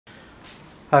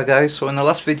Hi guys, so in the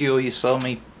last video you saw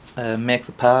me make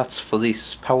the parts for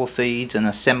this power feed and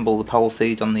assemble the power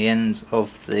feed on the end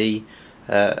of the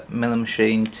milling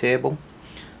machine table.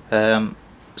 So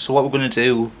what we're going to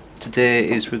do today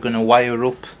is we're going to wire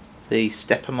up the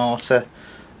stepper motor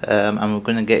and we're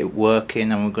going to get it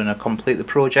working and we're going to complete the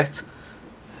project.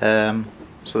 So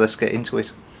let's get into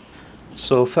it.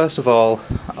 So first of all,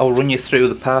 I'll run you through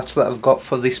the parts that I've got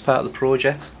for this part of the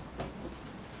project.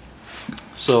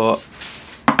 So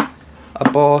I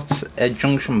bought a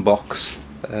junction box.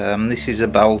 This is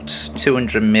about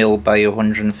 200mm by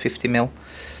 150mm,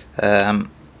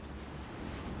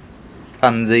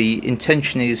 and the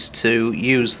intention is to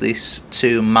use this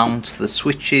to mount the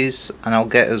switches, and I'll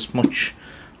get as much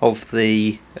of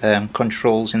the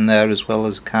controls in there as well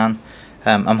as I can.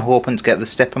 I'm hoping to get the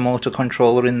stepper motor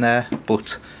controller in there,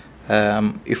 but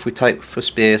if we type for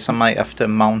space I might have to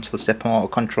mount the stepper motor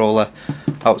controller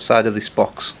outside of this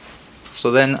box. So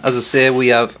then, as I say, we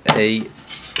have a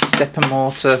stepper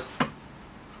motor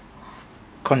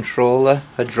controller,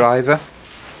 a driver.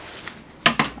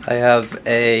 I have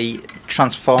a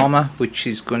transformer which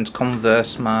is going to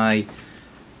convert my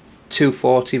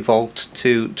 240 volt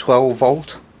to 12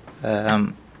 volt.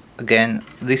 Again,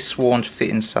 this won't fit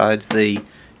inside the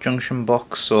junction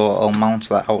box, so I'll mount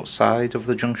that outside of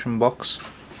the junction box.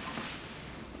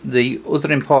 The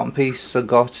other important piece I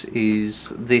got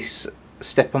is this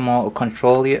stepper motor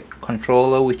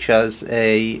controller which has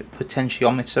a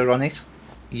potentiometer on it.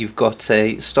 You've got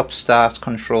a stop start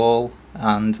control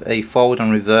and a forward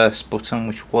and reverse button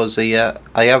which was here.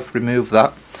 I have removed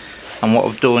that, and what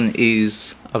I've done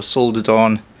is I've soldered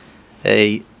on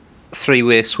a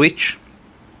three-way switch.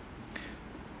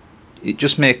 It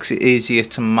just makes it easier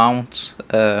to mount.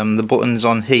 The buttons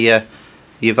on here,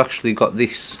 you've actually got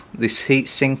this heat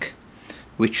sink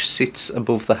which sits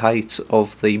above the height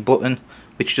of the button,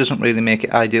 which doesn't really make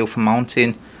it ideal for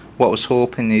mounting. What I was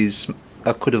hoping is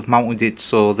I could have mounted it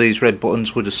so these red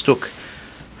buttons would have stuck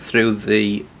through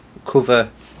the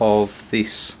cover of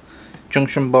this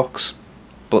junction box,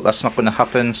 but that's not going to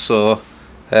happen, so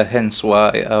hence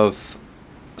why I've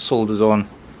soldered on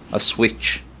a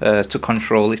switch to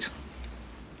control it.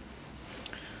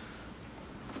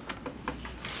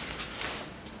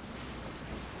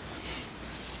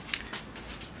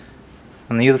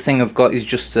 And the other thing I've got is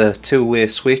just a two-way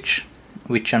switch,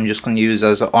 which I'm just going to use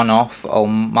as an on-off. I'll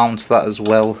mount that as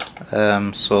well,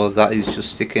 so that is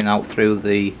just sticking out through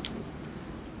the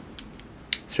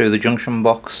junction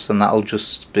box, and that'll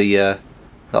just be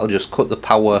that'll just cut the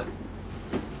power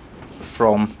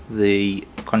from the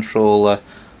controller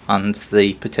and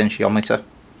the potentiometer.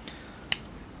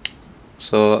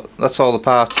 So that's all the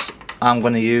parts I'm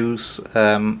going to use.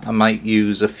 I might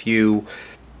use a few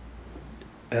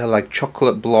like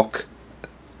chocolate block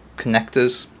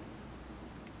connectors.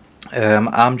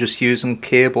 I'm just using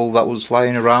cable that was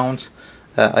lying around.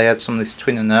 I had some of this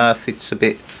twin and earth. It's a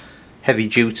bit heavy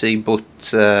duty, but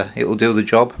it'll do the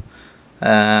job.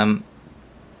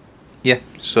 Yeah,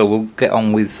 so we'll get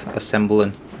on with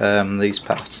assembling these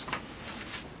parts.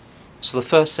 So the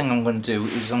first thing I'm going to do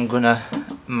is I'm going to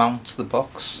mount the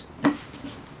box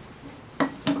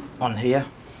on here.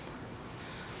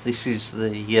 This is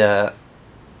the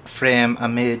frame I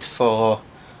made for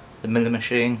the milling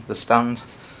machine, the stand.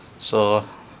 So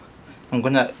I'm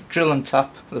going to drill and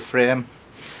tap the frame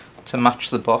to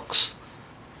match the box,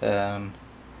 and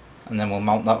then we'll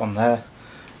mount that on there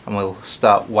and we'll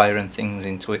start wiring things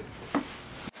into it.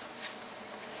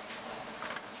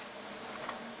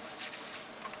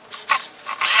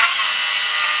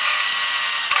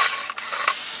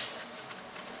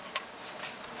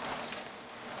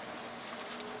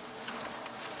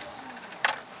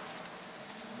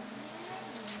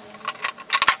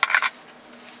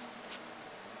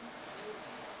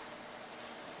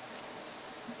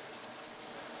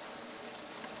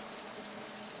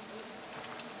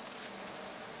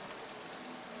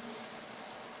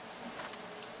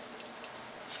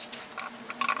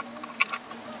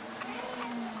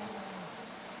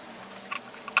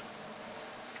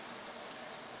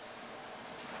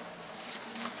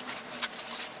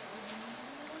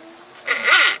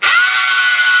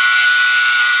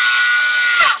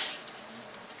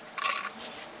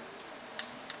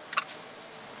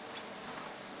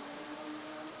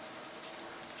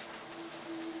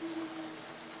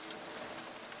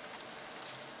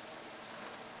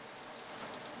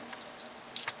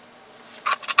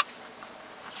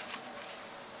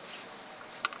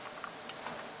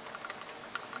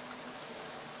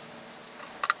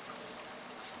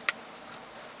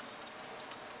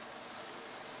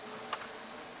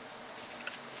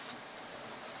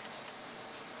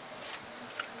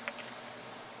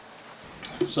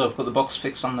 So I've got the box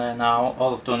fixed on there now.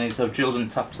 All I've done is I've drilled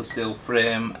and tapped the steel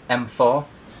frame M4,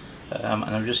 and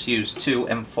I've just used 2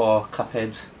 M4 cap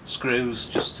head screws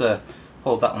just to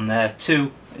hold that on there.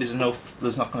 2 is enough.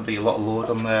 There's not going to be a lot of load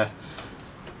on there.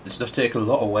 It's going to take a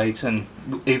lot of weight, and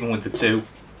even with the 2,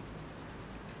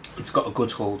 it's got a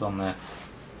good hold on there.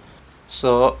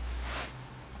 So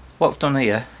what I've done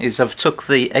here is I've took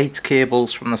the 8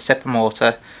 cables from the stepper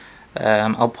motor.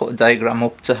 I'll put a diagram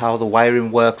up to how the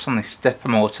wiring works on this stepper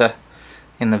motor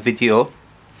in the video.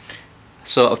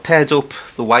 So I've paired up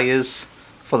the wires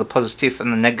for the positive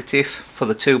and the negative for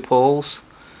the 2 poles,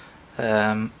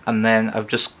 and then I've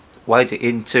just wired it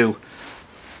into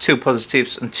 2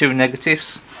 positives and 2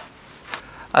 negatives,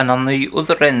 and on the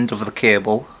other end of the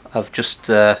cable I've just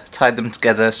tied them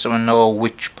together so I know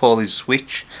which pole is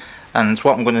which. And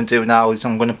what I'm going to do now is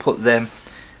I'm going to put them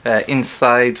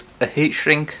inside a heat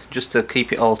shrink just to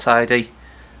keep it all tidy,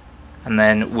 and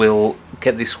then we'll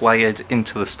get this wired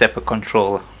into the stepper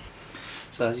controller.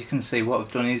 So as you can see, what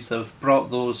I've done is I've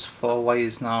brought those 4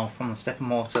 wires now from the stepper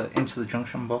motor into the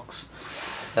junction box,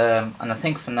 and I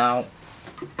think for now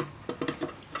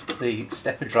the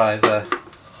stepper driver,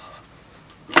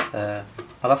 I'll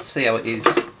have to see how it is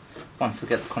once I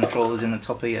get the controllers in the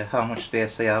top here, how much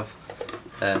space they have.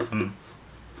 And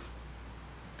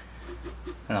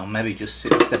I'll maybe just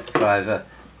sit the stepper driver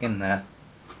in there.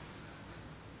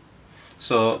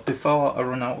 So before I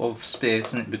run out of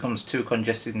space and it becomes too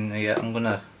congested in here, I'm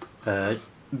going to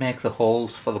make the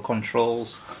holes for the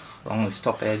controls along this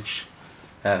top edge.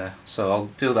 So I'll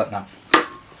do that now.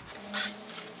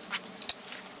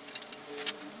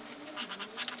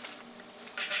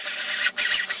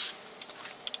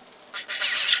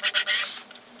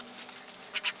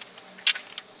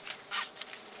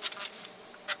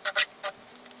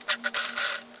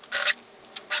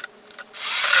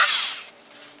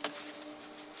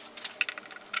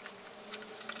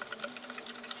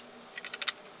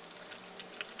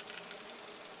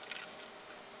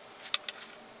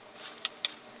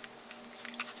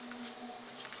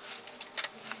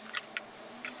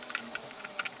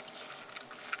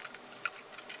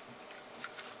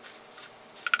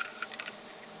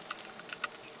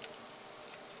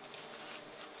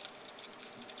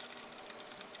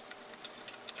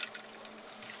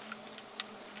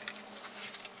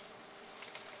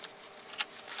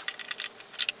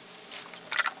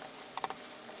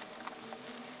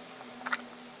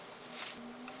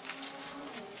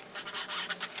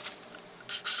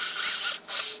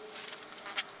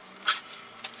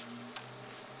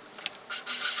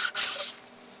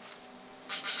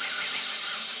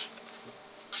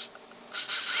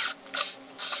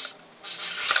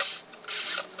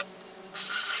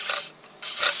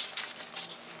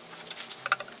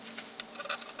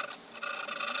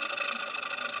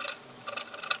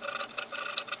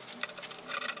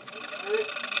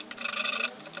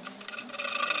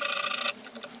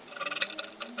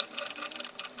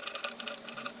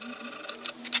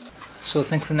 So I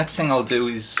think the next thing I'll do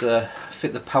is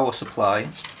fit the power supply.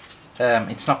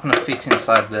 It's not going to fit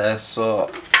inside there, so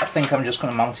I think I'm just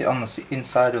going to mount it on the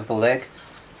inside of the leg.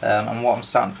 And what I'm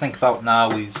starting to think about now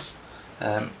is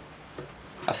I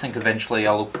think eventually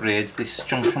I'll upgrade this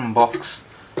junction box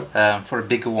for a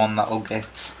bigger one that'll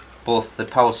get both the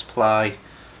power supply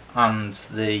and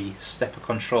the stepper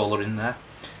controller in there.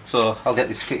 So I'll get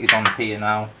this fitted on here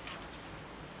now,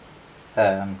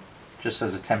 just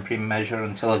as a temporary measure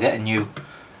until I get a new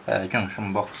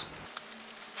junction box.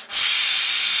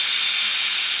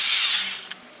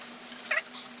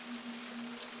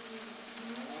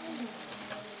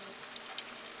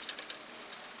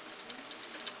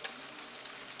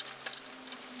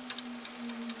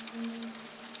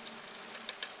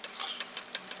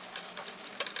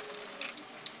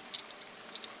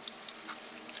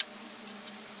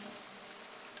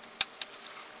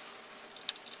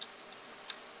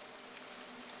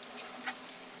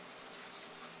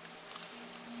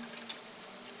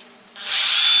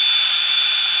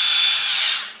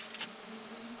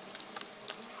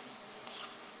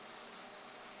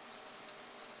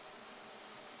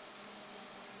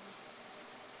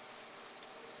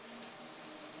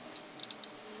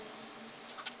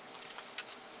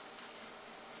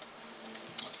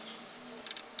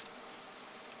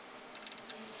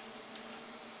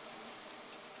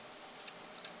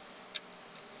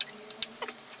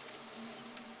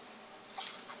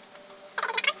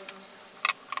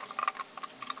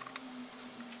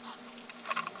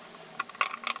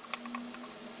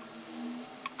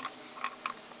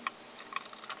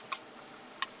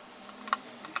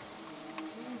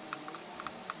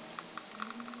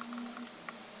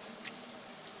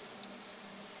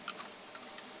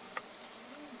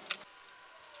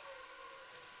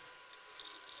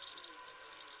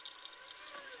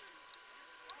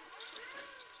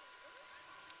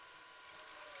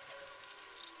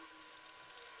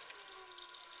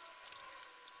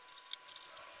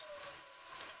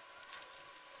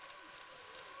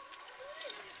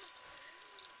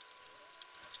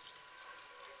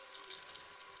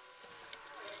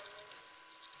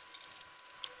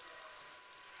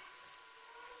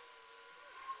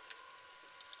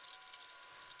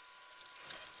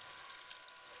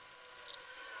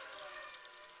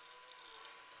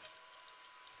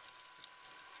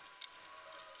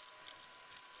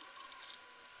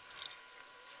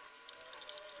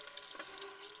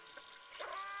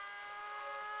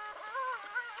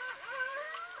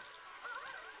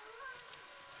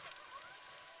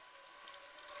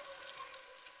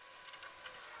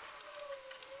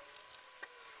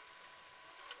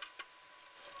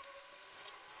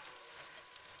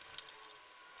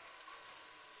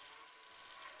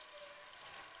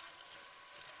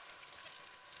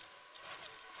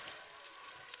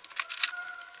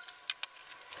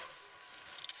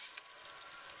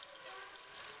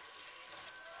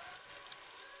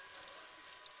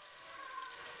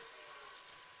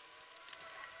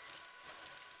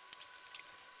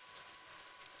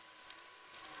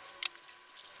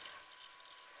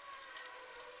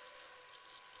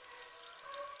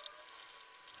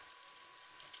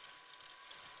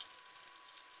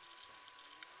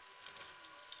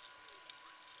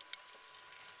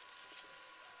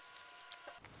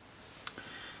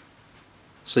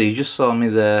 So you just saw me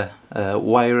there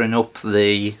wiring up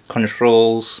the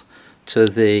controls to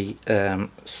the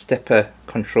stepper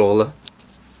controller.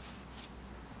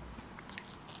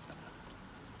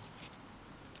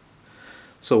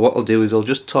 So what I'll do is I'll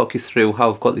just talk you through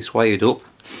how I've got this wired up.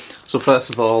 So first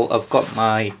of all, I've got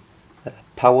my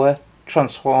power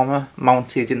transformer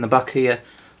mounted in the back here.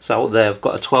 So out there I've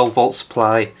got a 12 volt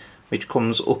supply which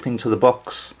comes up into the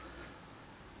box.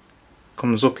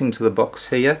 Comes up into the box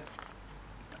here.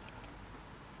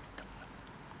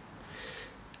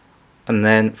 And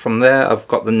then from there I've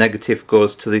got the negative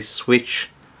goes to this switch,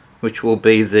 which will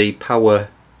be the power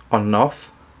on and off,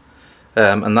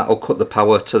 and that will cut the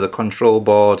power to the control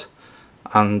board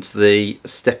and the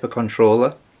stepper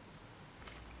controller.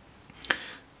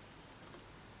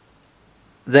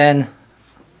 Then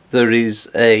there is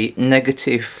a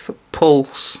negative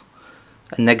pulse,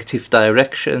 a negative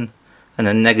direction and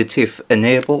a negative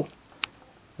enable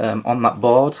on that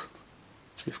board.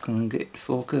 See if I can get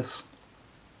focus.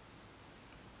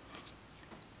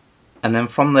 And then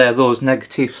from there those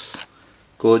negatives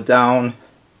go down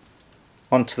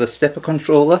onto the stepper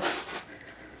controller,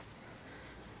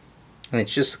 and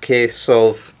it's just a case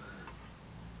of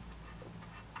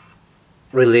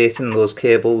relating those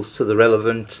cables to the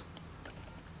relevant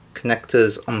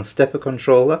connectors on the stepper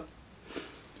controller.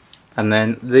 And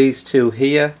then these two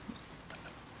here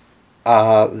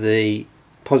are the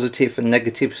positive and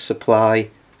negative supply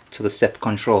to the stepper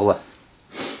controller.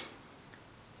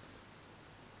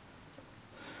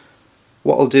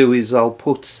 What I'll do is I'll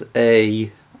put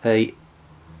a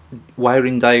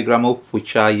wiring diagram up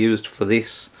which I used for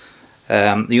this.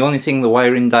 The only thing the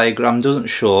wiring diagram doesn't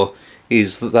show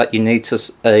is that you need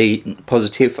a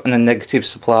positive and a negative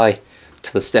supply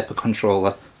to the stepper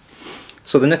controller.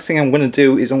 So the next thing I'm going to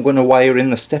do is I'm going to wire in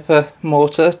the stepper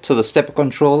motor to the stepper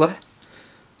controller.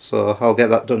 So I'll get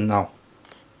that done now.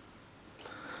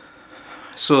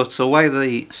 So to wire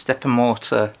the stepper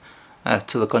motor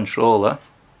to the controller,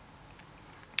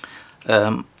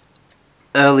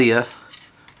 earlier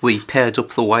we paired up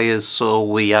the wires, so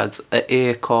we had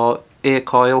a coil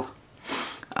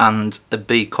and a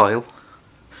B coil.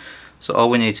 So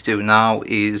all we need to do now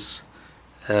is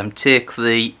take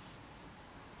the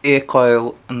A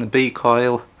coil and the B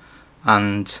coil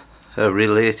and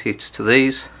relate it to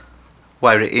these,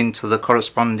 wire it into the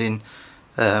corresponding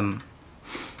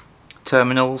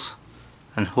terminals,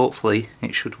 and hopefully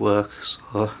it should work.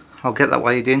 So I'll get that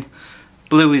wired in.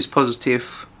 Blue is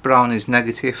positive, brown is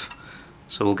negative,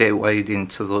 so we'll get it wired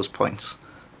into those points.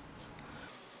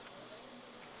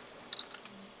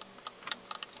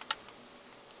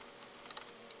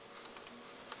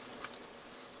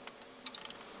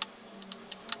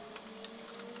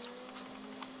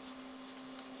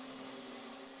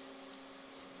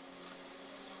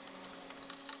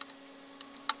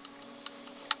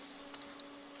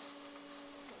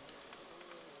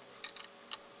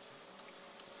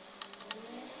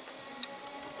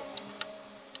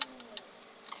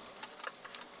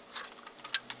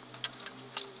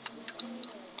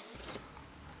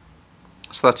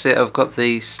 So that's it. I've got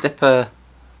the stepper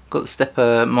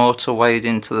motor wired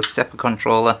into the stepper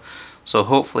controller, so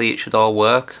hopefully it should all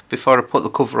work. Before I put the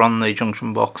cover on the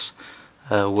junction box,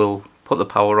 we'll put the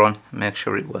power on and make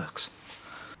sure it works.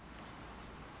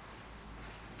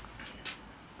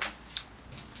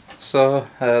 So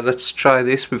let's try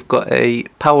this. We've got a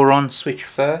power on switch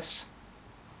first.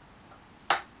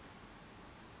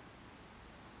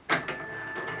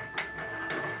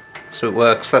 So it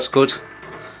works, that's good.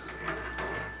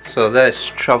 So that's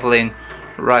travelling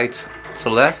right to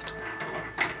left.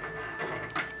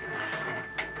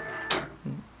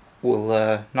 We'll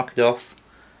knock it off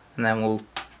and then we'll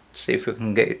see if we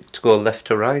can get it to go left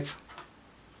to right.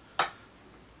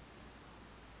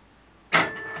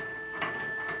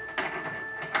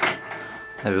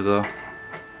 There we go.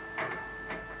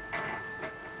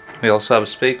 We also have a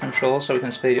speed control, so we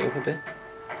can speed it up a bit.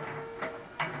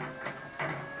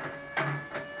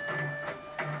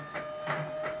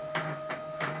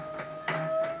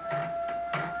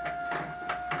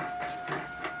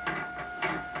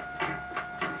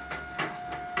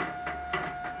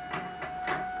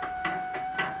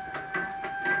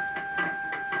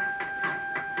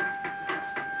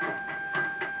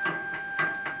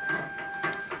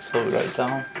 Slow it right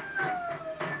down.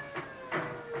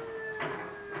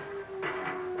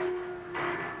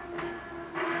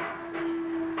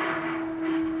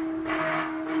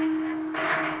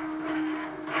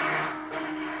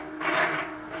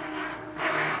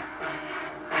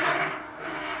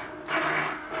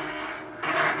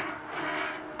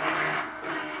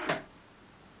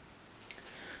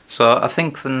 So I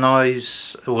think the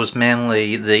noise was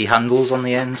mainly the handles on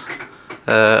the end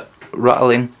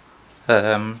rattling.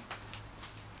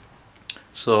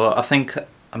 So I think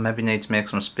I maybe need to make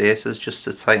some spaces just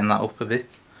to tighten that up a bit.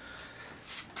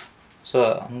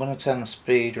 So I'm going to turn the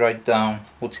speed right down.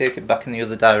 We'll take it back in the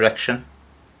other direction.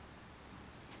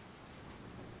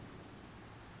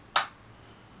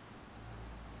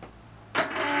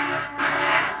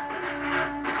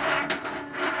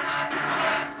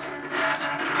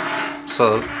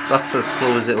 So that's as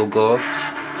slow as it'll go.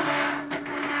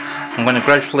 I'm going to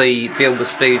gradually build the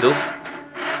speed up.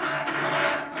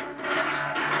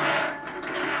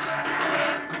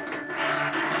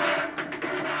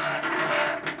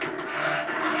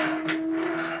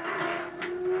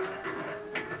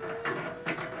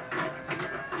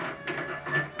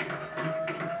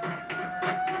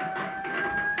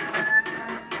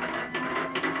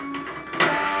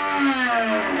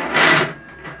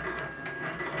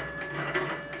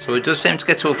 So it does seem to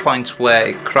get to a point where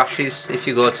it crashes if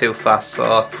you go too fast,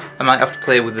 so I might have to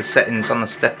play with the settings on the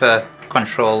stepper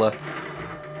controller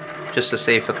just to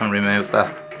see if I can remove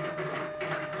that.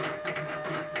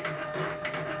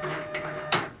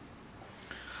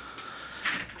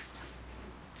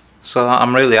 So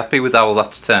I'm really happy with how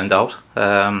that's turned out.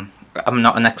 I'm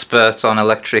not an expert on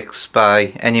electrics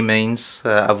by any means.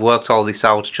 I've worked all this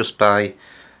out just by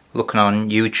looking on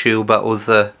YouTube at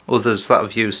others that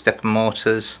have used stepper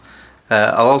motors.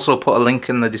 I'll also put a link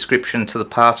in the description to the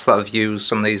parts that I've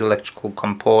used on these electrical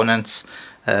components,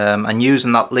 and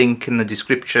using that link in the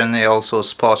description it also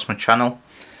supports my channel.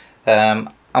 I'm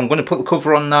going to put the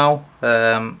cover on now.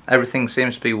 Everything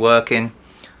seems to be working.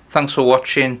 Thanks for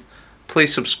watching.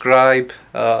 Please subscribe,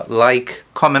 like,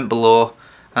 comment below,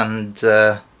 and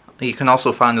you can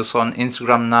also find us on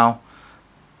Instagram now,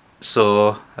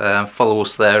 so follow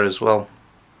us there as well.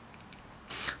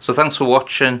 So thanks for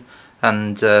watching,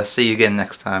 and see you again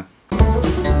next time.